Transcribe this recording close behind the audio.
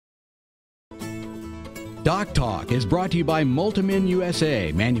DocTalk is brought to you by Multimin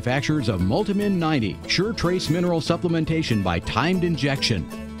USA, manufacturers of Multimin 90, sure trace mineral supplementation by timed injection.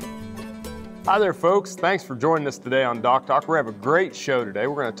 Hi there, folks. Thanks for joining us today on DocTalk. We have a great show today.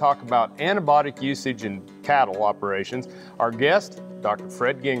 We're going to talk about antibiotic usage in cattle operations. Our guest, Dr.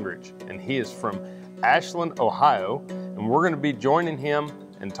 Fred Gingrich, and he is from Ashland, Ohio, and we're going to be joining him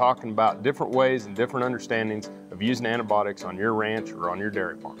and talking about different ways and different understandings of using antibiotics on your ranch or on your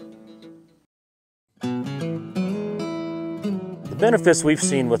dairy farm. The benefits we've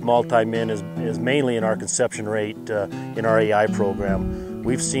seen with multi-min is mainly in our conception rate in our AI program.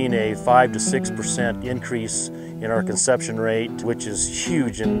 We've seen a 5 to 6% increase in our conception rate, which is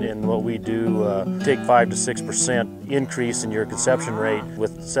huge in what we do. Take 5 to 6% increase in your conception rate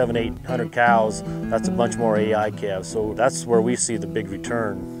with 700-800 cows, that's a bunch more AI calves. So that's where we see the big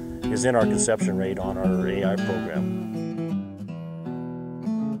return, is in our conception rate on our AI program.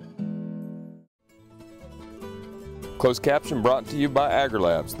 Closed caption brought to you by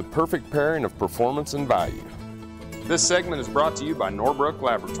AgriLabs, the perfect pairing of performance and value. This segment is brought to you by Norbrook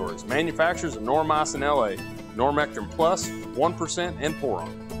Laboratories, manufacturers of Normycin LA, Normectin Plus, 1%, and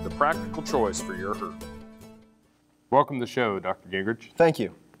Poron, the practical choice for your herd. Welcome to the show, Dr. Gingrich. Thank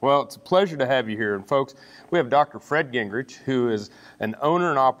you. Well, it's a pleasure to have you here. And folks, we have Dr. Fred Gingrich, who is an owner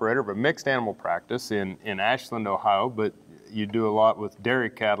and operator of a mixed animal practice in Ashland, Ohio, but you do a lot with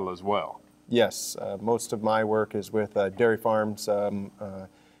dairy cattle as well. Yes, most of my work is with dairy farms and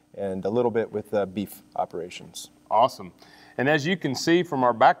a little bit with beef operations. Awesome. And as you can see from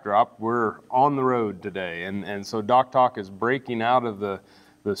our backdrop, we're on the road today. And so DocTalk is breaking out of the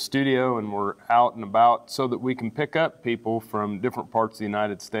studio, and we're out and about so that we can pick up people from different parts of the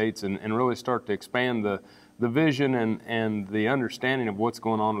United States and really start to expand the vision and the understanding of what's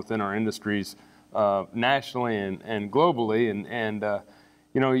going on within our industries nationally and globally. And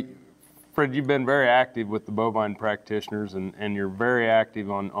you know, Fred, you've been very active with the bovine practitioners, and you're very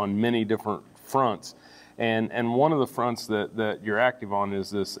active on many different fronts. And one of the fronts that you're active on is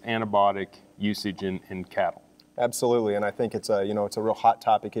this antibiotic usage in cattle. Absolutely, and I think it's a real hot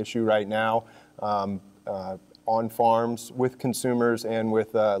topic issue right now on farms with consumers and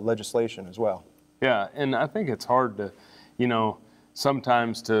with legislation as well. Yeah, and I think it's hard to,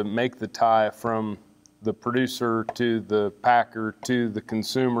 sometimes to make the tie from the producer to the packer to the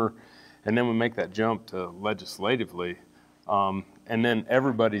consumer. And then we make that jump to legislatively, and then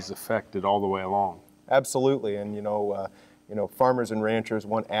everybody's affected all the way along. Absolutely, and farmers and ranchers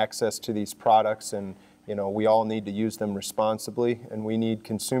want access to these products, and we all need to use them responsibly, and we need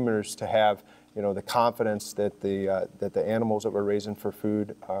consumers to have the confidence that the animals that we're raising for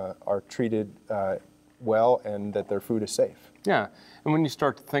food are treated well and that their food is safe. Yeah, and when you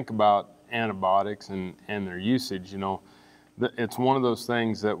start to think about antibiotics and their usage, it's one of those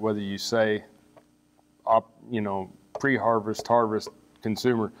things that whether you say, pre-harvest, harvest,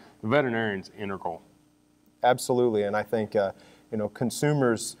 consumer, the veterinarian's integral. Absolutely, and I think,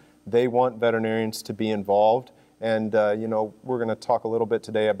 consumers, they want veterinarians to be involved. And, we're going to talk a little bit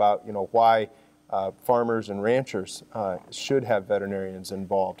today about, why farmers and ranchers should have veterinarians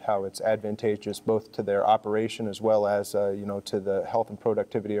involved, how it's advantageous both to their operation as well as, to the health and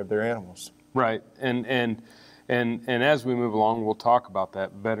productivity of their animals. Right, and as we move along, we'll talk about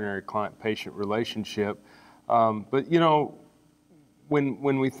that veterinary client-patient relationship. But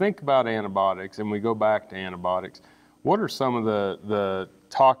when we think about antibiotics and we go back to antibiotics, what are some of the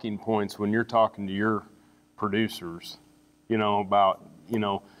talking points when you're talking to your producers, about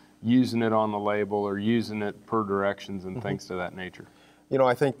using it on the label or using it per directions and things to that nature?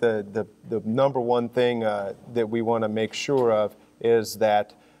 I think the number one thing that we want to make sure of is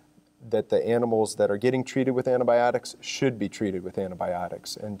that the animals that are getting treated with antibiotics should be treated with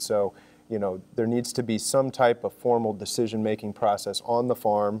antibiotics. And so, there needs to be some type of formal decision-making process on the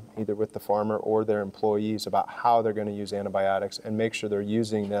farm, either with the farmer or their employees, about how they're going to use antibiotics and make sure they're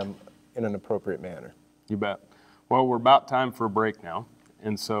using them in an appropriate manner. You bet. Well, we're about time for a break now,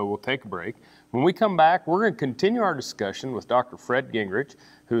 and so we'll take a break. When we come back, we're going to continue our discussion with Dr. Fred Gingrich,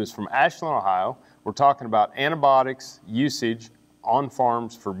 who is from Ashland, Ohio. We're talking about antibiotics usage on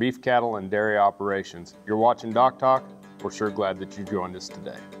farms for beef cattle and dairy operations. You're watching DocTalk. We're sure glad that you joined us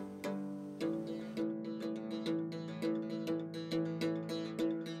today.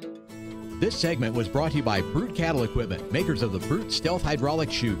 This segment was brought to you by Brute Cattle Equipment, makers of the Brute Stealth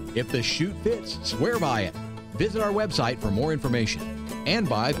Hydraulic Chute. If the chute fits, swear by it. Visit our website for more information. And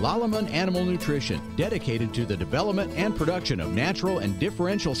by Lalaman Animal Nutrition, dedicated to the development and production of natural and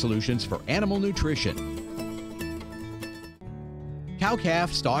differential solutions for animal nutrition.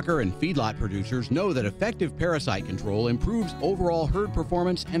 Cow-calf, stocker, and feedlot producers know that effective parasite control improves overall herd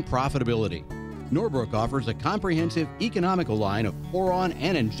performance and profitability. Norbrook offers a comprehensive, economical line of pour-on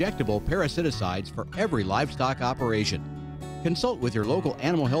and injectable parasiticides for every livestock operation. Consult with your local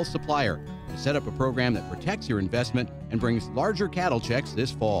animal health supplier to set up a program that protects your investment and brings larger cattle checks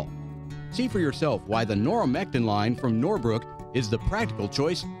this fall. See for yourself why the Noromectin line from Norbrook is the practical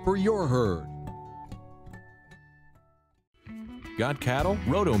choice for your herd. Got cattle?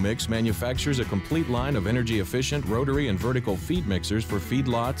 Rotomix manufactures a complete line of energy-efficient rotary and vertical feed mixers for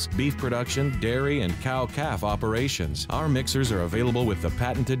feedlots, beef production, dairy, and cow-calf operations. Our mixers are available with the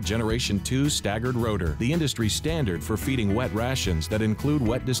patented Generation 2 staggered rotor, the industry standard for feeding wet rations that include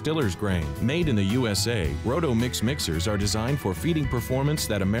wet distiller's grain. Made in the USA, Rotomix mixers are designed for feeding performance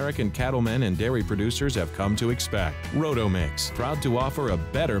that American cattlemen and dairy producers have come to expect. Rotomix, proud to offer a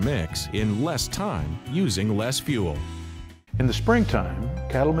better mix in less time using less fuel. In the springtime,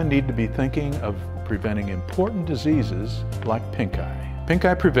 cattlemen need to be thinking of preventing important diseases like pink eye. Pink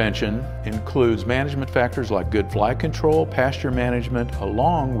eye prevention includes management factors like good fly control, pasture management,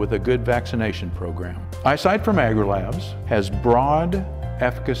 along with a good vaccination program. Eyesight from AgriLabs has broad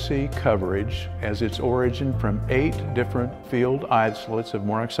efficacy coverage as its origin from 8 different field isolates of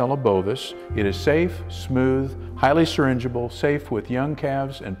Moraxella bovis. It is safe, smooth, highly syringeable, safe with young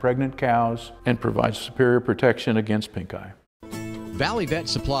calves and pregnant cows, and provides superior protection against pink eye. Valley Vet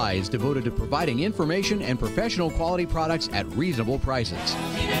Supply is devoted to providing information and professional quality products at reasonable prices.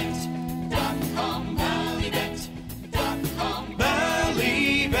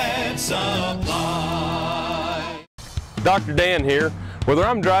 Valley Vet Supply. Dr. Dan here. Whether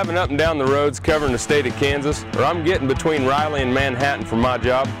I'm driving up and down the roads covering the state of Kansas, or I'm getting between Riley and Manhattan for my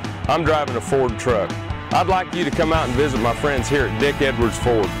job, I'm driving a Ford truck. I'd like you to come out and visit my friends here at Dick Edwards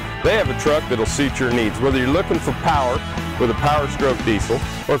Ford. They have a truck that'll suit your needs, whether you're looking for power with a Power Stroke diesel,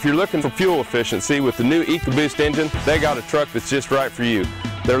 or if you're looking for fuel efficiency with the new EcoBoost engine, they got a truck that's just right for you.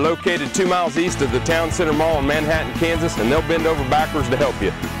 They're located 2 miles east of the Town Center Mall in Manhattan, Kansas, and they'll bend over backwards to help you.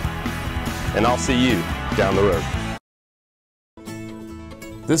 And I'll see you down the road.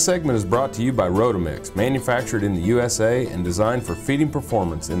 This segment is brought to you by Rotomix, manufactured in the USA and designed for feeding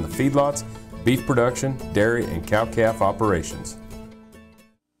performance in the feedlots, beef production, dairy, and cow-calf operations.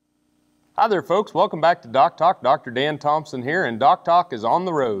 Hi there, folks. Welcome back to Doc Talk. Dr. Dan Thompson here, and Doc Talk is on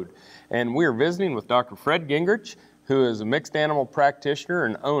the road. And we are visiting with Dr. Fred Gingrich, who is a mixed animal practitioner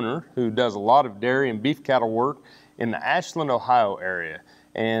and owner who does a lot of dairy and beef cattle work in the Ashland, Ohio area.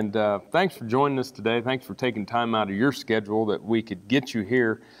 And thanks for joining us today. Thanks for taking time out of your schedule that we could get you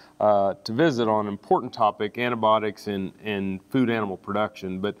here to visit on an important topic, antibiotics in food animal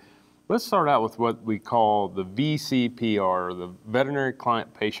production. But let's start out with what we call the VCPR, or the veterinary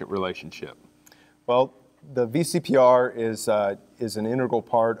client-patient relationship. Well, the VCPR is an integral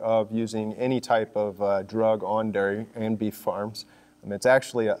part of using any type of drug on dairy and beef farms. It's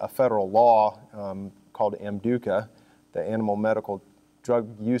actually a federal law called AMDUCA, the Animal Medical Drug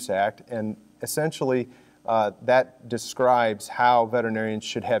Use Act, and essentially that describes how veterinarians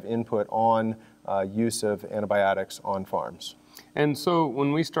should have input on use of antibiotics on farms. And so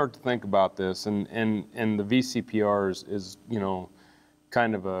when we start to think about this, and the VCPR is you know,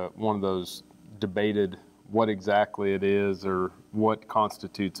 kind of one of those debated what exactly it is or what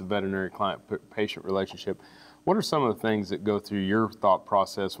constitutes a veterinary client-patient relationship, what are some of the things that go through your thought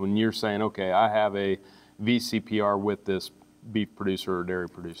process when you're saying, okay, I have a VCPR with this beef producer or dairy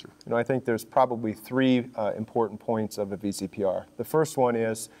producer? You know, I think there's probably 3 important points of a VCPR. The first one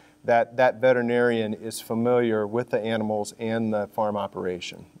is that veterinarian is familiar with the animals and the farm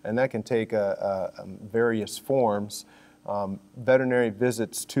operation, and that can take various forms. Veterinary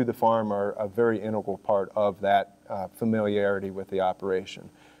visits to the farm are a very integral part of that familiarity with the operation.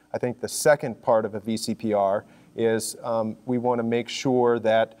 I think the second part of a VCPR is we want to make sure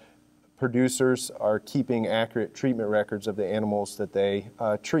that producers are keeping accurate treatment records of the animals that they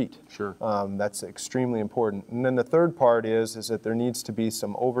treat. Sure. That's extremely important. And then the third part is that there needs to be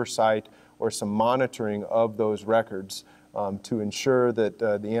some oversight or some monitoring of those records to ensure that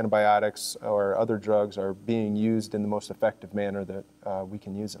the antibiotics or other drugs are being used in the most effective manner that we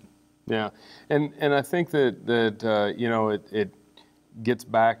can use them. Yeah, and I think that you know, it gets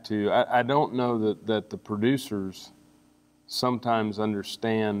back to, I don't know that the producers sometimes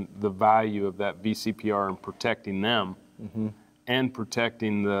understand the value of that VCPR in protecting them and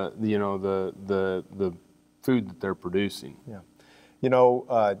protecting the food that they're producing. Yeah, you know,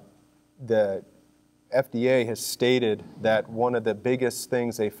 the FDA has stated that one of the biggest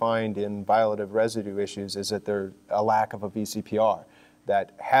things they find in violative residue issues is that there's a lack of a VCPR,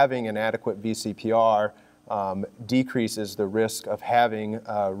 that having an adequate VCPR decreases the risk of having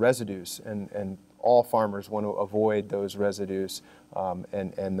residues, and all farmers want to avoid those residues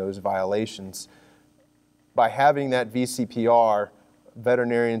and those violations. by having that VCPR,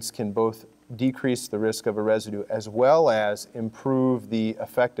 veterinarians can both decrease the risk of a residue as well as improve the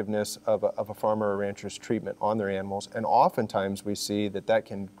effectiveness of a farmer or rancher's treatment on their animals. And oftentimes we see that that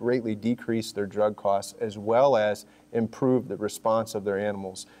can greatly decrease their drug costs as well as improve the response of their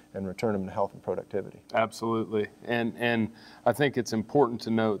animals and return them to health and productivity. Absolutely. And I think it's important to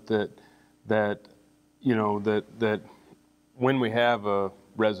note that when we have a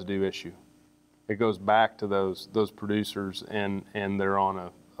residue issue, it goes back to those producers and they're on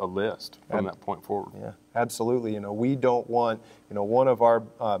a list from that point forward. Yeah, absolutely. We don't want, one of our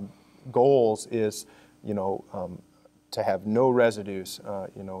goals is, to have no residues.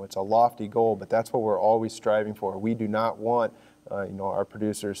 It's a lofty goal, but that's what we're always striving for. We do not want, our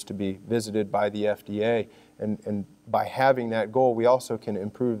producers to be visited by the FDA. And by having that goal, we also can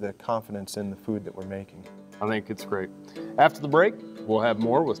improve the confidence in the food that we're making. I think it's great. After the break, we'll have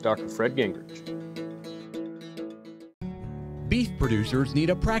more with Dr. Fred Gingrich. Beef producers need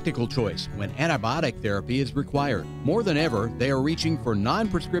a practical choice when antibiotic therapy is required. More than ever, they are reaching for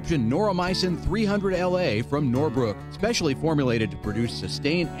non-prescription Noromycin 300 LA from Norbrook. Specially formulated to produce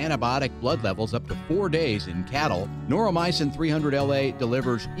sustained antibiotic blood levels up to 4 days in cattle, Noromycin 300 LA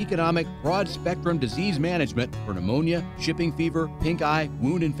delivers economic, broad-spectrum disease management for pneumonia, shipping fever, pink eye,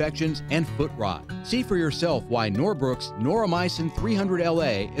 wound infections, and foot rot. See for yourself why Norbrook's Noromycin 300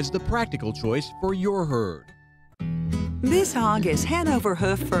 LA is the practical choice for your herd. This hog is head over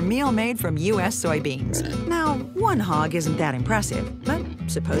hoof for meal made from U.S. soybeans. Now, one hog isn't that impressive, but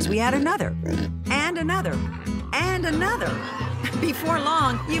suppose we add another, and another, and another. Before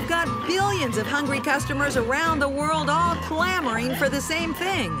long, you've got billions of hungry customers around the world all clamoring for the same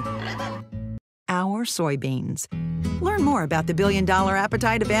thing. Our soybeans. Learn more about the billion-dollar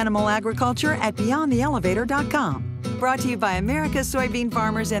appetite of animal agriculture at BeyondTheElevator.com. Brought to you by America's soybean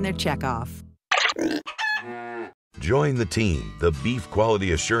farmers and their checkoff. Join the team, the Beef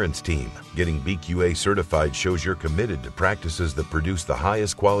Quality Assurance Team. Getting BQA certified shows you're committed to practices that produce the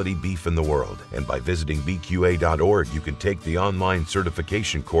highest quality beef in the world. And by visiting BQA.org, you can take the online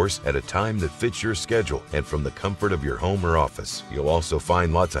certification course at a time that fits your schedule and from the comfort of your home or office. You'll also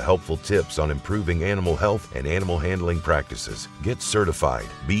find lots of helpful tips on improving animal health and animal handling practices. Get certified,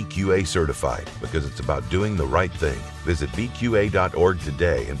 BQA certified, because it's about doing the right thing. Visit BQA.org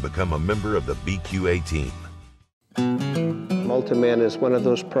today and become a member of the BQA team. Multimin is one of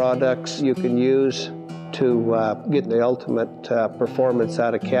those products you can use to get the ultimate performance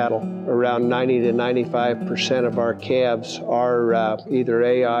out of cattle. Around 90 to 95% of our calves are either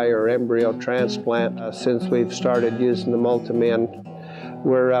AI or embryo transplant. Since we've started using the Multimin,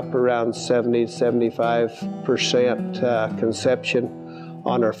 we're up around 70 to 75% conception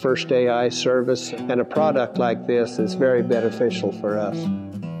on our first AI service, and a product like this is very beneficial for us.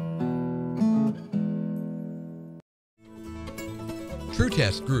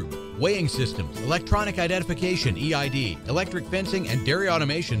 TrueTest Group, weighing systems, electronic identification, EID, electric fencing, and dairy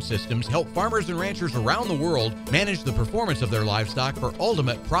automation systems help farmers and ranchers around the world manage the performance of their livestock for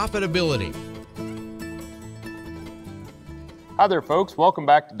ultimate profitability. Hi there, folks. Welcome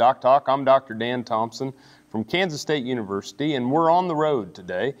back to DocTalk. I'm Dr. Dan Thompson from Kansas State University, and we're on the road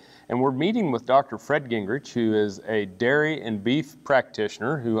today, and we're meeting with Dr. Fred Gingrich, who is a dairy and beef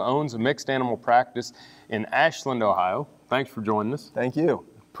practitioner who owns a mixed animal practice in Ashland, Ohio. Thanks for joining us. Thank you.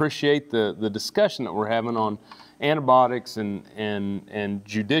 Appreciate the discussion that we're having on antibiotics and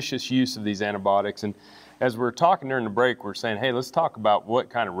judicious use of these antibiotics. And as we were talking during the break, we're saying, hey, let's talk about what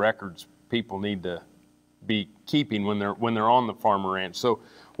kind of records people need to be keeping when they're on the farm or ranch. So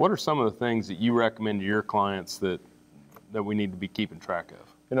what are some of the things that you recommend to your clients that we need to be keeping track of?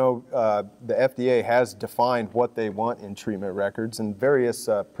 The FDA has defined what they want in treatment records, and various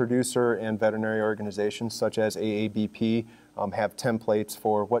producer and veterinary organizations such as AABP have templates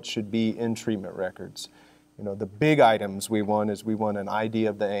for what should be in treatment records. The big items we want an ID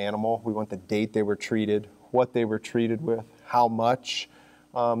of the animal, we want the date they were treated, what they were treated with, how much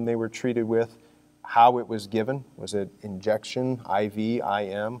they were treated with, how it was given, was it injection, IV,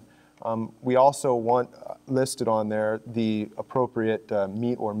 IM. We also want listed on there the appropriate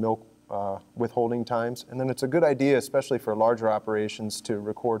meat or milk withholding times. And then it's a good idea, especially for larger operations, to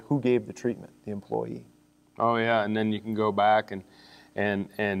record who gave the treatment, the employee. Oh yeah, and then you can go back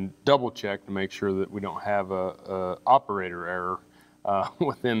and double check to make sure that we don't have a operator error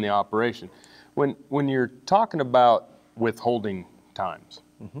within the operation. When you're talking about withholding times,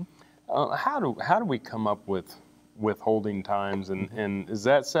 how do we come up with withholding times, and is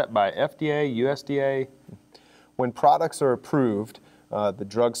that set by FDA, USDA? When products are approved, the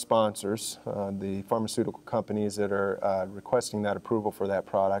drug sponsors, the pharmaceutical companies that are requesting that approval for that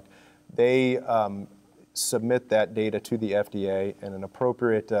product, they submit that data to the FDA, and an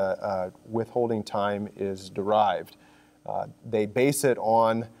appropriate withholding time is derived. They base it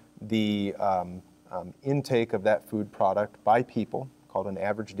on the intake of that food product by people, called an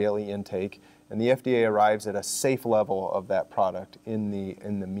average daily intake, and the FDA arrives at a safe level of that product in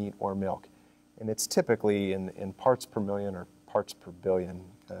the meat or milk. And it's typically in parts per million or parts per billion,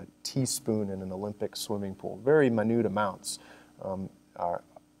 a teaspoon in an Olympic swimming pool. Very minute amounts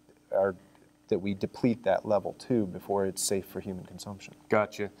are that we deplete that level to before it's safe for human consumption.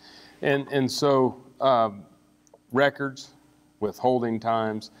 Gotcha. And so records, withholding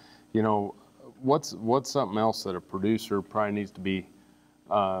times, you know, what's something else that a producer probably needs to be,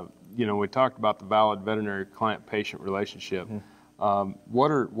 you know, we talked about the valid veterinary client-patient relationship. Mm-hmm.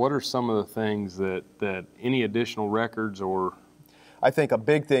 What are some of the things that any additional records or? I think a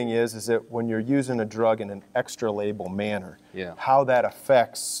big thing is that when you're using a drug in an extra label manner, yeah, how that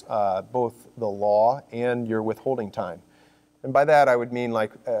affects both the law and your withholding time. And by that I would mean,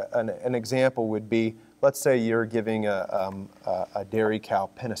 like an example would be, let's say you're giving a dairy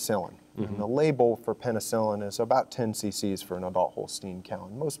cow penicillin. Mm-hmm. And the label for penicillin is about 10 cc's for an adult Holstein cow.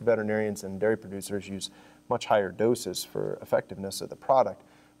 And most veterinarians and dairy producers use much higher doses for effectiveness of the product.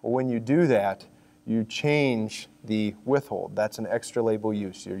 But when you do that, you change the withhold. That's an extra label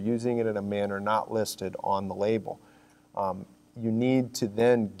use. You're using it in a manner not listed on the label. You need to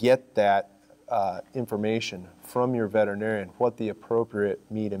then get that information from your veterinarian, what the appropriate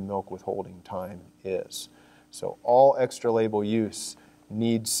meat and milk withholding time is. So all extra label use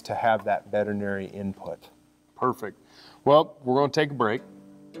needs to have that veterinary input. Perfect. Well, we're going to take a break.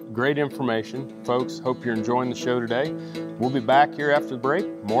 Great information, folks. Hope you're enjoying the show today. We'll be back here after the break.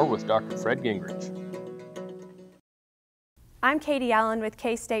 More with Dr. Fred Gingrich. I'm Katie Allen with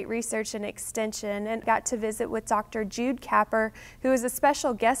K-State Research and Extension, and got to visit with Dr. Jude Capper, who is a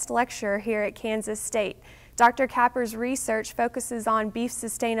special guest lecturer here at Kansas State. Dr. Capper's research focuses on beef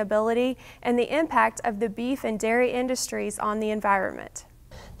sustainability and the impact of the beef and dairy industries on the environment.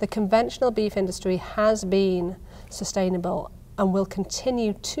 The conventional beef industry has been sustainable and will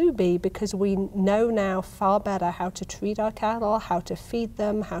continue to be, because we know now far better how to treat our cattle, how to feed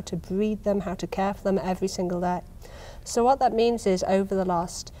them, how to breed them, how to care for them every single day. So what that means is, over the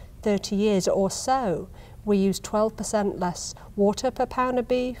last 30 years or so, we use 12% less water per pound of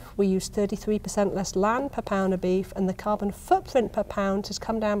beef, we use 33% less land per pound of beef, and the carbon footprint per pound has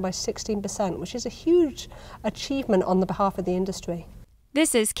come down by 16%, which is a huge achievement on the behalf of the industry.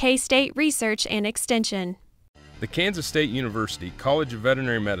 This is K-State Research and Extension. The Kansas State University College of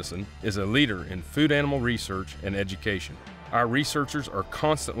Veterinary Medicine is a leader in food animal research and education. Our researchers are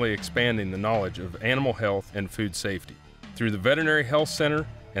constantly expanding the knowledge of animal health and food safety. Through the Veterinary Health Center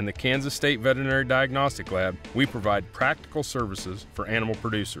and the Kansas State Veterinary Diagnostic Lab, we provide practical services for animal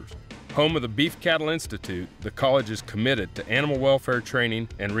producers. Home of the Beef Cattle Institute, the college is committed to animal welfare training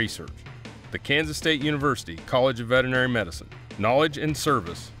and research. The Kansas State University College of Veterinary Medicine, knowledge and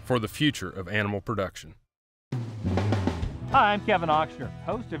service for the future of animal production. Hi, I'm Kevin Ochsner,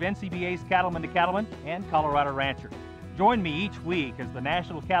 host of NCBA's Cattleman to Cattleman and Colorado Rancher. Join me each week as the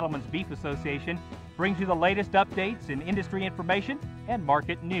National Cattlemen's Beef Association brings you the latest updates in industry information and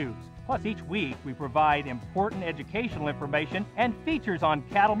market news. Plus, each week we provide important educational information and features on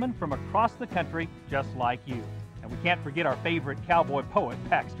cattlemen from across the country just like you. And we can't forget our favorite cowboy poet,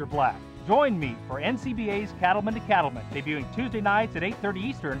 Baxter Black. Join me for NCBA's Cattleman to Cattleman, debuting Tuesday nights at 8:30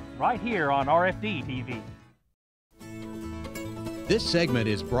 Eastern, right here on RFD TV. This segment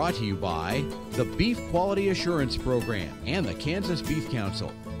is brought to you by the Beef Quality Assurance Program and the Kansas Beef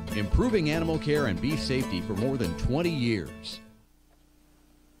Council, improving animal care and beef safety for more than 20 years.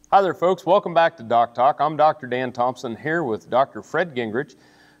 Hi there, folks. Welcome back to DocTalk. I'm Dr. Dan Thompson here with Dr. Fred Gingrich,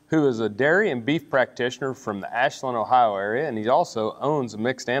 who is a dairy and beef practitioner from the Ashland, Ohio area, and he also owns a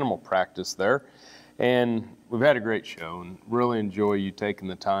mixed animal practice there. And we've had a great show and really enjoy you taking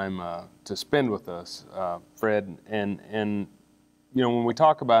the time to spend with us, Fred. And you know, when we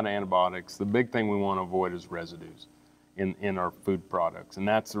talk about antibiotics, the big thing we want to avoid is residues in our food products, and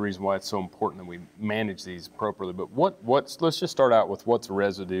that's the reason why it's so important that we manage these appropriately. But let's just start out with what's a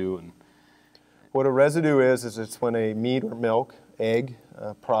residue. And what a residue is it's when a meat or milk, egg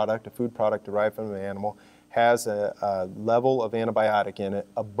product, a food product derived from an animal, has a level of antibiotic in it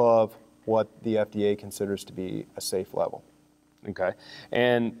above what the FDA considers to be a safe level. Okay,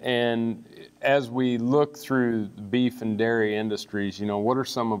 and as we look through the beef and dairy industries, you know, what are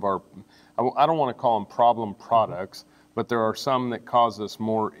some of our, I don't want to call them problem products, but there are some that cause us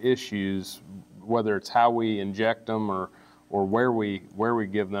more issues, whether it's how we inject them or where we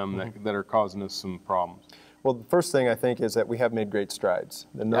give them that are causing us some problems. Well, the first thing I think is that we have made great strides.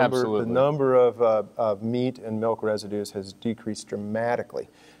 The number of meat and milk residues has decreased dramatically,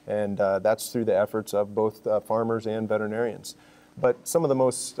 and that's through the efforts of both farmers and veterinarians. But some of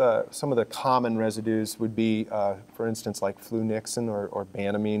the common residues would be, for instance, like flunixin or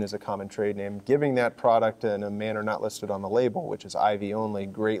banamine is a common trade name. Giving that product in a manner not listed on the label, which is IV only,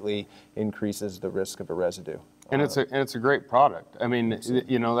 greatly increases the risk of a residue. And it's a great product. I mean,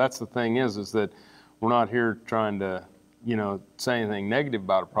 you know, that's the thing is that we're not here trying to, you know, say anything negative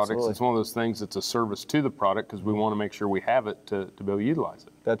about a product. Absolutely. It's one of those things that's a service to the product because we want to make sure we have it to be able to utilize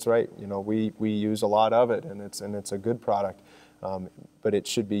it. That's right. You know, we use a lot of it, and it's a good product, but it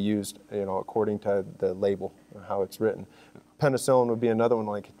should be used, you know, according to the label and how it's written. Penicillin would be another one,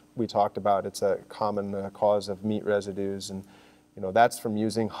 like we talked about. It's a common cause of meat residues, and you know, that's from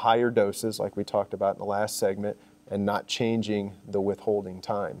using higher doses, like we talked about in the last segment, and not changing the withholding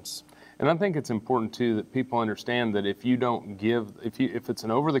times. And I think it's important too that people understand that if you don't give, if it's an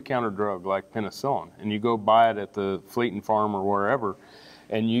over-the-counter drug like penicillin, and you go buy it at the Fleet and Farm or wherever,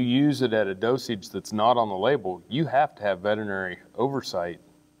 and you use it at a dosage that's not on the label, you have to have veterinary oversight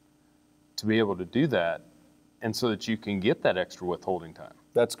to be able to do that, and so that you can get that extra withholding time.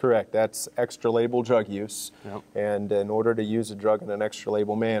 That's correct. That's extra label drug use. Yep. And in order to use a drug in an extra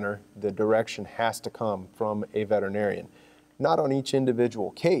label manner, the direction has to come from a veterinarian. Not on each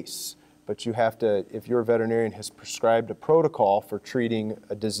individual case, but you have to, if your veterinarian has prescribed a protocol for treating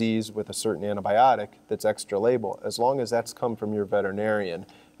a disease with a certain antibiotic that's extra label, as long as that's come from your veterinarian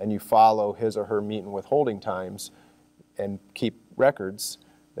and you follow his or her meat and withholding times and keep records,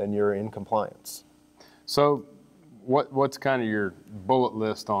 then you're in compliance. So what's kind of your bullet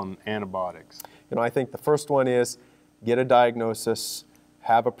list on antibiotics? You know, I think the first one is get a diagnosis,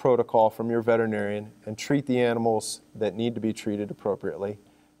 have a protocol from your veterinarian, and treat the animals that need to be treated appropriately.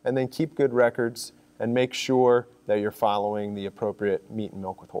 And then keep good records and make sure that you're following the appropriate meat and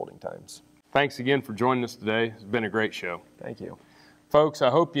milk withholding times. Thanks again for joining us today. It's been a great show. Thank you. Folks, I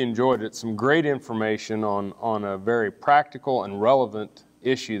hope you enjoyed it. Some great information on a very practical and relevant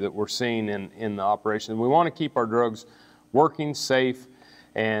issue that we're seeing in the operation. We want to keep our drugs working, safe,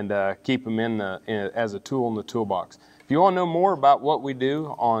 and keep them as a tool in the toolbox. If you want to know more about what we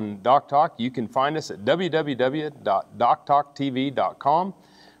do on DocTalk, you can find us at www.doctalktv.com.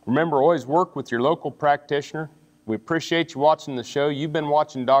 Remember, always work with your local practitioner. We appreciate you watching the show. You've been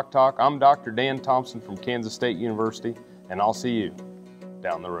watching DocTalk. I'm Dr. Dan Thompson from Kansas State University, and I'll see you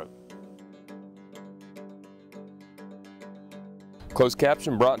down the road. Closed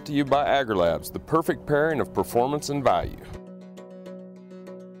caption brought to you by AgriLabs, the perfect pairing of performance and value.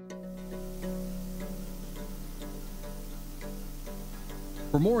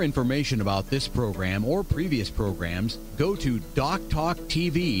 For more information about this program or previous programs, go to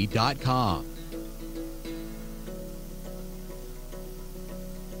DocTalkTV.com.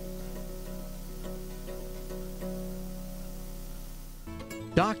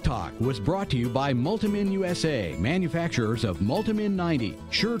 DocTalk was brought to you by Multimin USA, manufacturers of Multimin 90,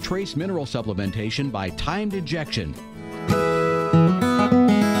 sure trace mineral supplementation by timed injection.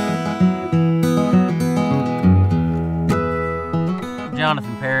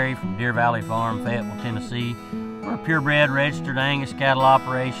 Jonathan Perry from Deer Valley Farm, Fayetteville, Tennessee. We're a purebred registered Angus cattle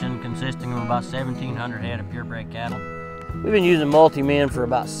operation consisting of about 1,700 head of purebred cattle. We've been using Multimin for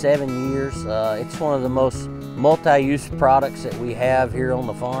about 7 years. It's one of the most multi-use products that we have here on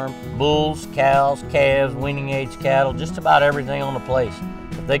the farm. Bulls, cows, calves, weaning age cattle, just about everything on the place.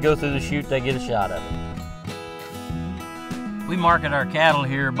 If they go through the chute, they get a shot of it. We market our cattle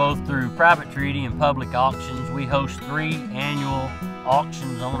here both through private treaty and public auctions. We host 3 annual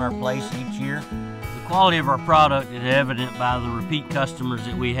auctions on our place each year. The quality of our product is evident by the repeat customers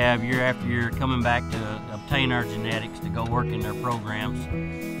that we have year after year coming back to obtain our genetics to go work in their programs.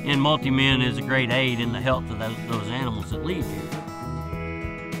 And Multimin is a great aid in the health of those animals that leave here.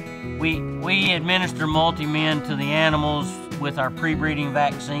 We administer Multimin to the animals with our pre-breeding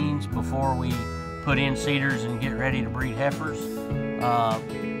vaccines before we put in seeders and get ready to breed heifers.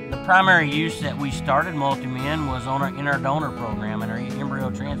 The primary use that we started Multimin was in our donor program, in our embryo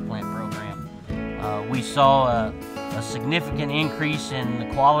transplant program. We saw a significant increase in the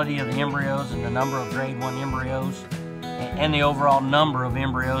quality of the embryos and the number of grade 1 embryos and the overall number of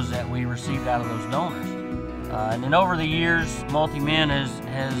embryos that we received out of those donors. And then over the years, Multimin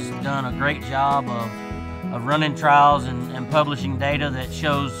has done a great job of running trials and publishing data that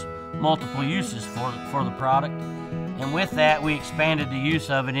shows multiple uses for the product. And with that, we expanded the use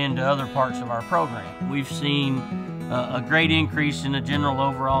of it into other parts of our program. We've seen a great increase in the general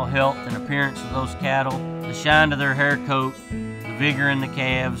overall health and appearance of those cattle, the shine to their hair coat, the vigor in the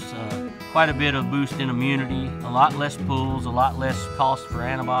calves, quite a bit of boost in immunity, a lot less pools, a lot less cost for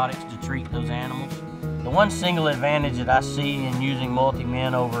antibiotics to treat those animals. The one single advantage that I see in using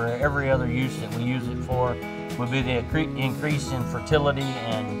multi-min over every other use that we use it for would be the increase in fertility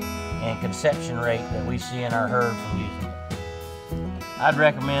and conception rate that we see in our herd from using it. I'd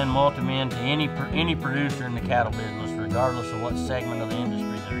recommend multi-min to any producer in the cattle business, regardless of what segment of the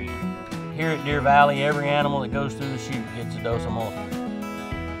industry they're in. Here at Deer Valley, every animal that goes through the chute gets a dose of multi-min.